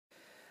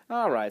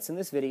Alright, so in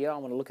this video I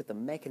want to look at the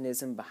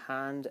mechanism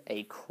behind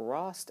a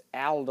crossed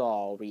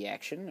aldol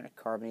reaction,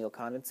 a carbonyl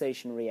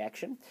condensation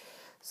reaction.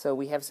 So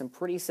we have some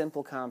pretty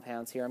simple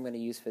compounds here I'm going to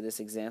use for this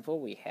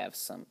example. We have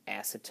some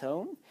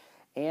acetone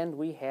and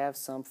we have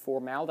some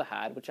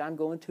formaldehyde, which I'm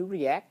going to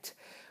react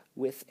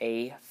with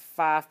a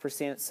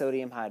 5%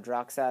 sodium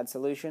hydroxide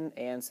solution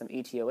and some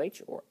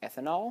ETOH or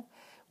ethanol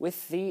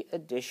with the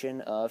addition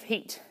of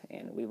heat.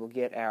 And we will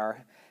get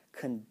our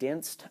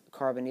condensed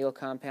carbonyl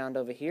compound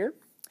over here,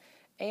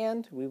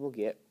 and we will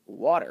get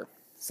water.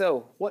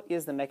 So what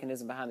is the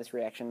mechanism behind this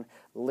reaction?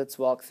 Let's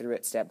walk through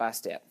it step by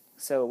step.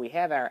 So we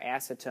have our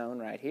acetone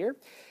right here,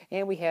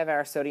 and we have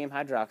our sodium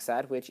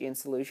hydroxide, which in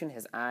solution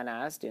has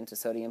ionized into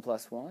sodium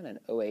 +1 and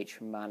OH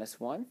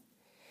 -1.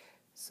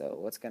 So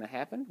what's going to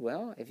happen?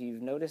 Well, if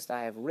you've noticed,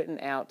 I have written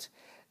out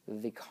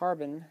the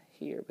carbon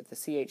here with the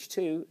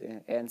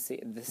CH2 and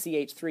the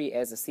CH3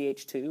 as a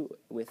CH2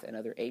 with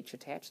another H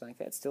attached like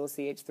that. Still a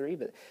CH3,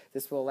 but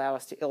this will allow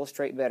us to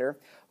illustrate better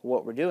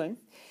what we're doing.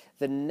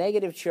 The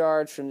negative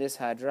charge from this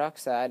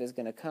hydroxide is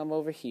going to come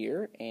over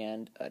here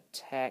and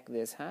attack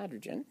this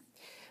hydrogen,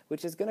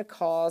 which is going to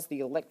cause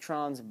the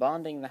electrons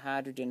bonding the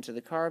hydrogen to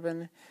the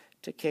carbon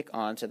to kick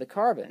onto the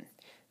carbon.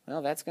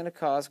 Well, that's going to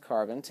cause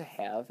carbon to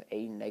have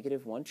a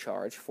 -1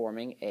 charge,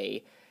 forming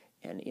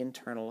an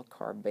internal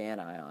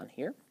carbanion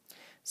here.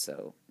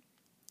 So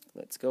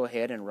let's go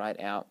ahead and write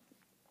out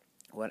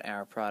what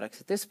our products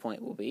at this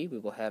point will be. We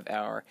will have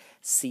our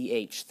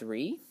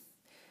CH3,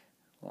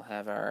 we'll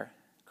have our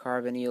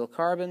carbonyl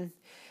carbon,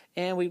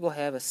 and we will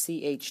have a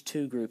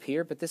CH2 group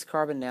here, but this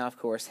carbon now, of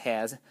course,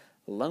 has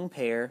a lone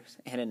pair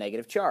and a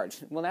negative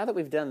charge. Well, now that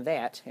we've done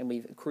that and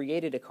we've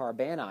created a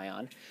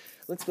carbanion,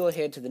 let's go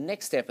ahead to the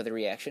next step of the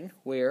reaction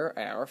where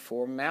our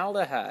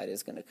formaldehyde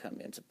is going to come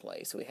into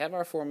play. So we have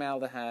our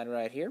formaldehyde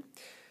right here.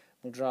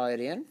 We'll draw it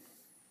in.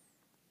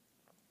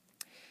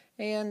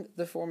 And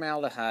the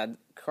formaldehyde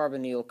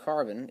carbonyl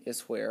carbon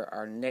is where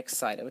our next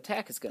site of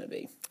attack is going to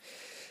be.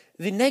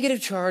 The negative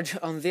charge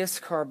on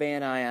this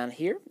carbanion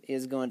here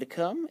is going to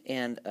come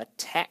and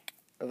attack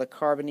the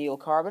carbonyl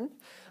carbon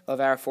of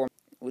our formaldehyde.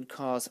 Would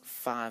cause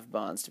 5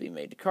 bonds to be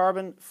made to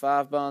carbon.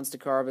 5 bonds to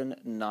carbon,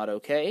 not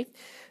okay.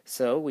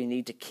 So we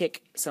need to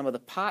kick some of the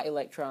pi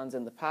electrons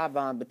in the pi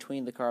bond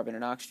between the carbon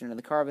and oxygen and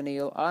the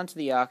carbonyl onto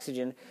the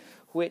oxygen,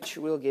 which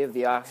will give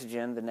the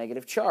oxygen the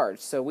negative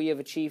charge. So we have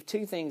achieved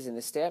 2 things in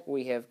this step.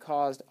 We have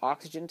caused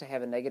oxygen to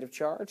have a negative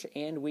charge,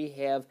 and we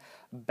have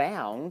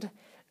bound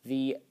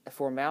the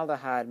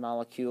formaldehyde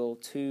molecule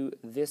to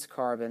this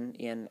carbon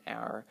in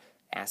our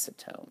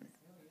acetone.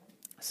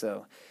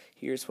 So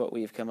here's what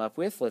we've come up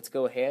with. Let's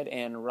go ahead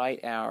and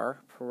write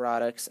our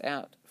products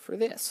out for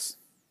this.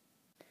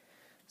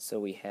 So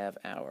we have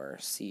our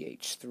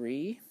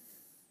CH3.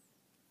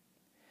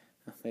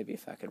 Maybe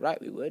if I could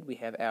write, we would. We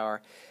have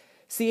our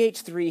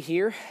CH3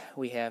 here.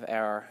 We have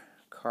our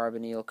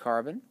carbonyl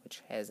carbon,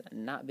 which has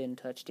not been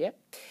touched yet.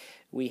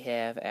 We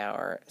have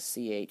our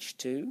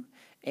CH2,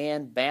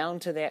 and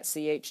bound to that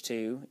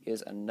CH2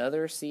 is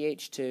another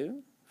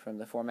CH2 from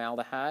the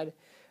formaldehyde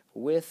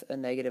with a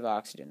negative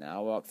oxygen. Now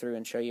I'll walk through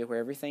and show you where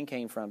everything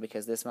came from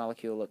because this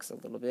molecule looks a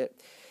little bit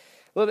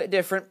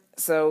different.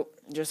 So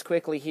just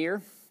quickly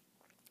here,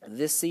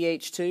 this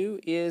CH2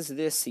 is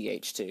this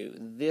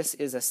CH2. This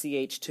is a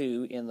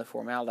CH2 in the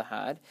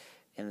formaldehyde,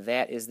 and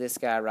that is this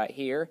guy right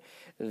here.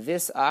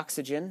 This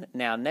oxygen,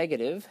 now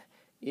negative,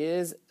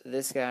 is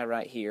this guy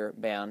right here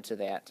bound to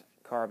that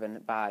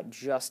carbon by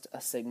just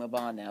a sigma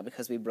bond now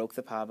because we broke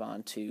the pi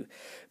bond to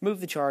move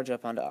the charge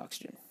up onto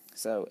oxygen.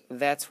 So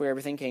that's where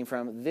everything came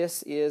from.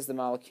 This is the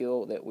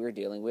molecule that we're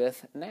dealing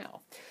with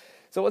now.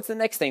 So what's the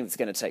next thing that's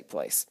going to take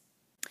place?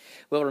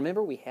 Well,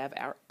 remember we have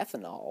our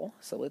ethanol.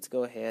 So let's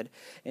go ahead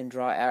and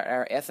draw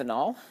our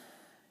ethanol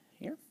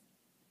here.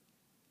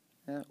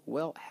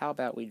 Well, how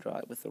about we draw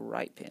it with the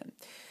right pen?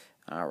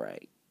 All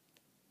right.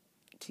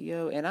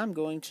 TO, and I'm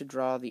going to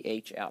draw the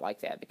H out like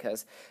that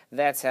because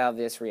that's how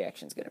this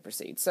reaction is going to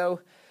proceed.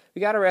 So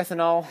we got our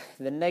ethanol.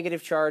 The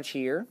negative charge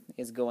here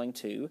is going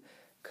to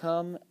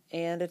come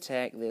and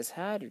attack this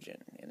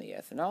hydrogen in the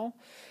ethanol,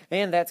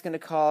 and that's going to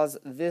cause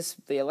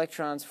the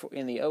electrons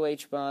in the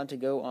OH bond to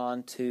go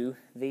on to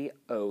the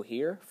O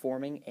here,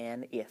 forming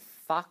an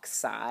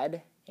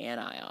ethoxide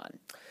anion.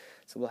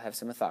 So we'll have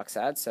some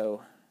ethoxide.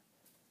 So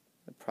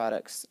the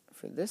products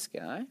for this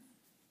guy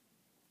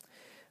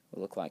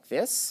will look like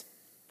this.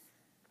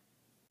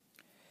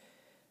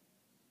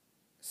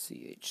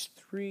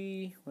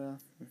 CH3, well,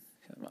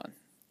 come on.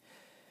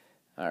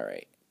 All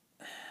right.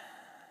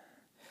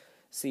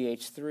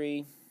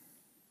 CH3,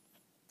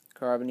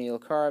 carbonyl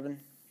carbon,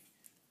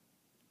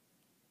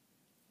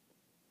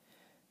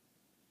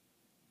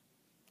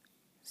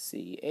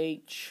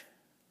 CH2,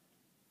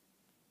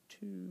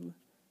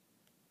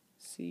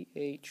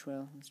 CH,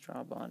 well, let's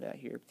draw a bond out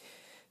here,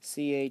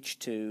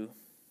 CH2,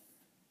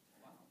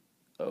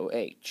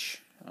 OH.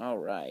 All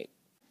right.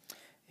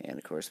 And,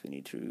 of course, we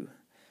need to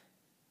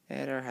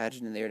add our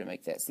hydrogen in there to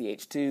make that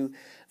CH2,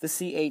 the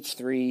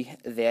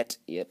CH3 that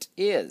it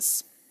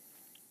is.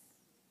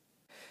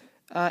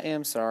 I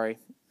am sorry.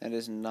 That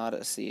is not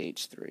a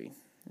CH3.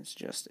 It's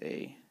just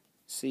a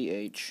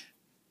CH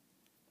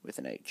with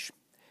an H.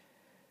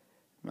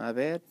 My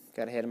bad.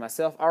 Got ahead of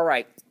myself. All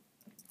right.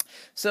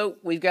 So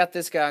we've got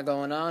this guy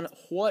going on.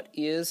 What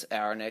is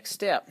our next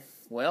step?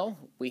 Well,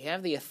 we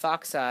have the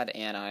ethoxide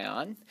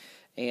anion,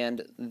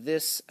 and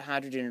this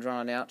hydrogen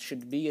drawn out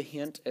should be a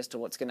hint as to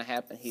what's going to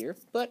happen here.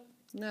 But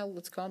now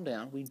let's calm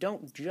down. We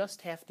don't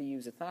just have to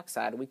use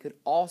ethoxide. We could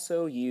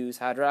also use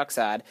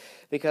hydroxide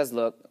because,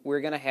 look,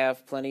 we're going to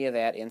have plenty of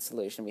that in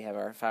solution. We have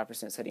our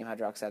 5% sodium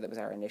hydroxide. That was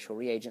our initial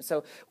reagent.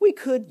 So we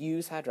could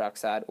use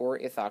hydroxide or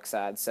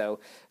ethoxide.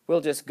 So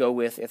we'll just go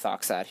with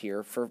ethoxide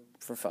here for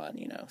fun,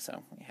 you know.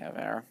 So we have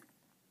our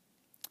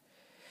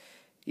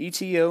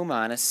ETO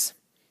minus.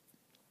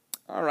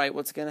 All right,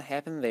 what's going to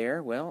happen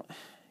there? Well,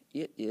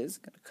 it is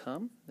going to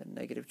come, the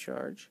negative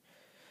charge,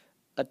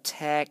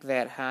 attack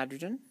that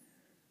hydrogen,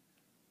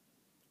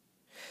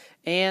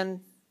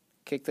 and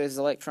kick those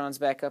electrons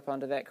back up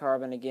onto that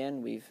carbon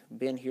again. We've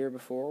been here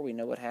before. We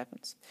know what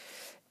happens.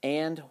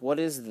 And what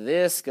is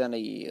this going to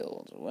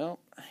yield? Well,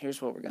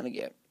 here's what we're going to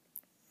get.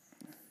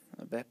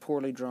 A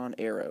poorly drawn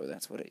arrow.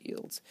 That's what it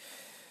yields.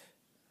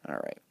 All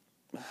right.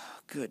 Oh,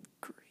 good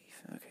grief.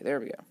 Okay, there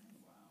we go.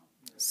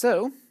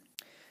 So, well,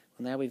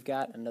 now we've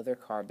got another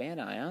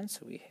carbanion.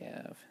 So we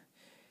have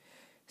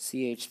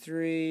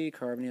CH3,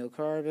 carbonyl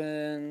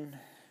carbon,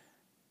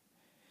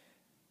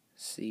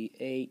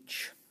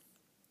 CH,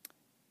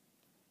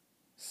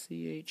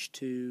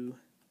 CH2,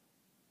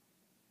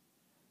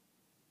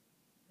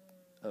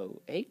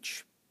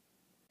 OH,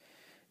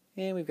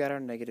 and we've got our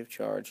negative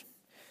charge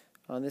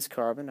on this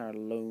carbon, our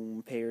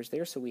lone pairs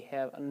there, so we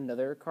have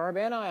another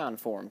carbanion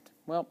formed.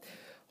 Well,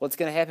 what's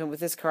going to happen with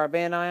this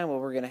carbanion? Well,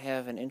 we're going to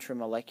have an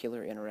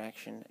intramolecular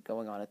interaction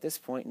going on at this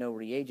point, no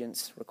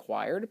reagents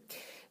required.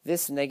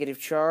 This negative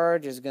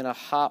charge is going to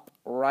hop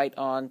right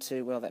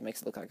onto, well, that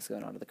makes it look like it's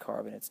going onto the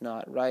carbon. It's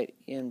not, right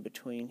in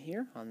between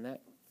here on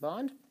that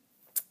bond,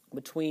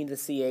 between the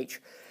CH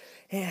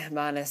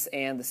minus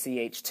and the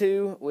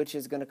CH2, which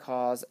is going to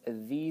cause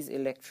these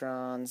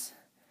electrons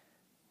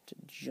to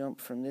jump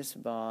from this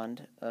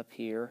bond up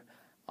here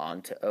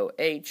onto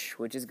OH,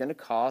 which is going to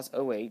cause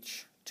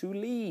OH to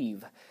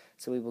leave.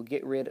 So we will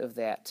get rid of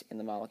that in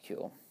the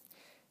molecule.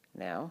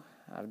 Now,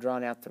 I've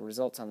drawn out the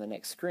results on the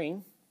next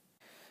screen.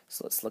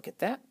 So let's look at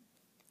that.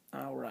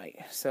 All right,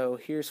 so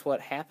here's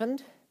what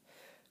happened.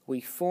 We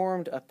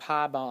formed a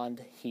pi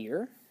bond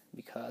here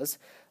because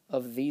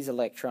of these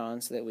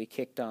electrons that we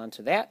kicked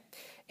onto that.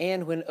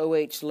 And when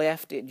OH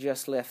left, it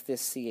just left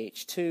this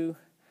CH2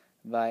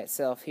 by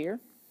itself here.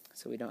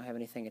 So we don't have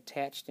anything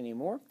attached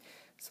anymore.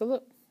 So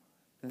look,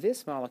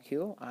 this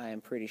molecule, I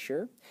am pretty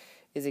sure,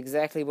 is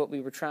exactly what we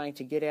were trying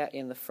to get at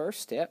in the first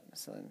step.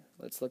 So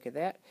let's look at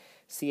that.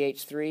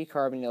 CH3,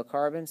 carbonyl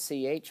carbon,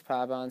 CH,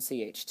 pi bond,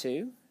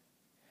 CH2.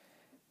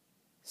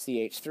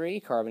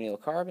 CH3, carbonyl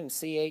carbon,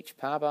 CH,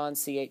 pi bond,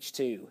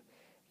 CH2.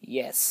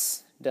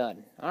 Yes,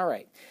 done. All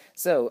right,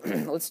 so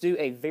let's do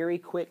a very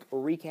quick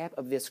recap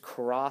of this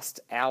crossed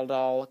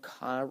aldol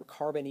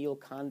carbonyl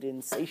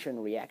condensation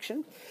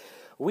reaction.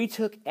 We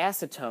took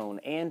acetone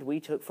and we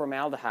took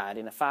formaldehyde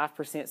in a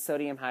 5%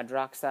 sodium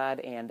hydroxide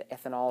and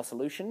ethanol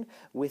solution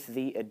with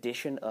the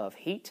addition of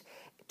heat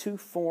to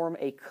form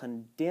a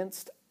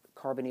condensed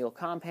carbonyl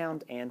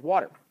compound and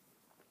water.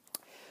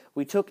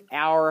 We took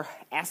our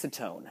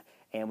acetone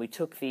and we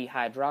took the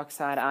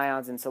hydroxide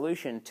ions in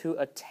solution to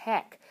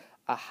attack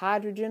a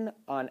hydrogen,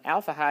 an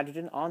alpha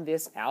hydrogen on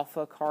this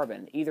alpha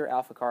carbon. Either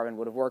alpha carbon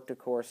would have worked, of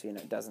course, you know,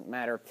 it doesn't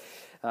matter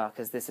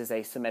because this is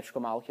a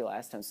symmetrical molecule,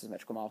 acetone is a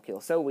symmetrical molecule.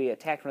 So we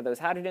attacked one of those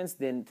hydrogens,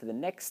 then to the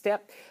next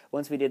step.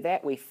 Once we did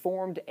that, we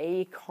formed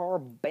a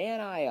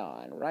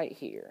carbanion right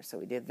here. So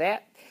we did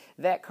that.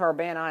 That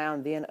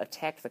carbanion then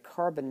attacked the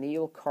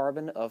carbonyl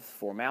carbon of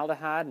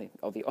formaldehyde,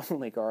 the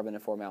only carbon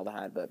of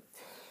formaldehyde, but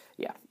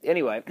yeah.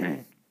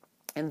 Anyway,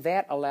 and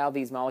that allowed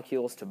these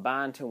molecules to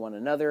bind to one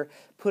another,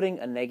 putting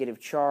a negative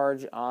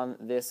charge on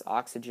this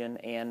oxygen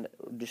and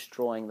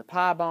destroying the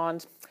pi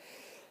bond.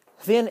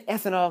 Then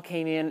ethanol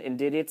came in and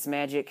did its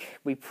magic.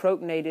 We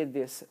protonated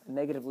this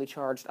negatively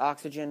charged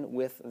oxygen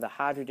with the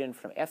hydrogen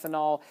from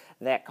ethanol.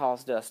 That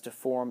caused us to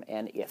form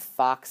an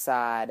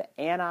ethoxide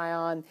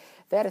anion.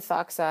 That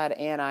ethoxide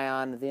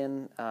anion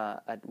then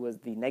was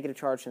the negative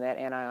charge from that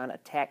anion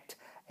attacked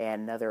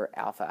another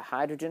alpha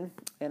hydrogen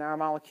in our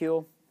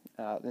molecule.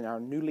 In our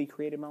newly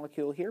created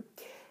molecule here,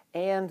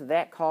 and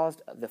that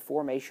caused the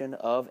formation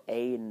of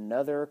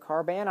another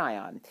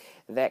carbanion.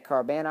 That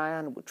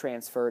carbanion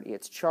transferred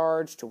its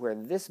charge to where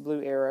this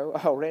blue arrow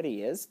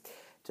already is,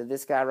 to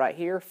this guy right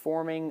here,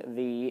 forming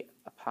the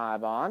pi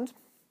bond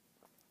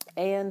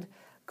and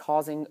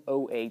causing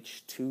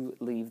OH to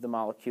leave the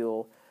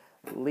molecule,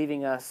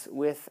 leaving us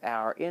with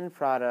our end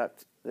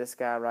product, this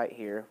guy right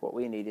here, what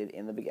we needed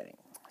in the beginning.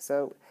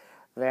 So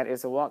that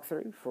is a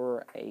walkthrough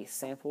for a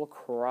sample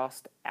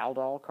crossed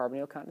aldol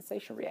carbonyl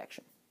condensation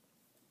reaction.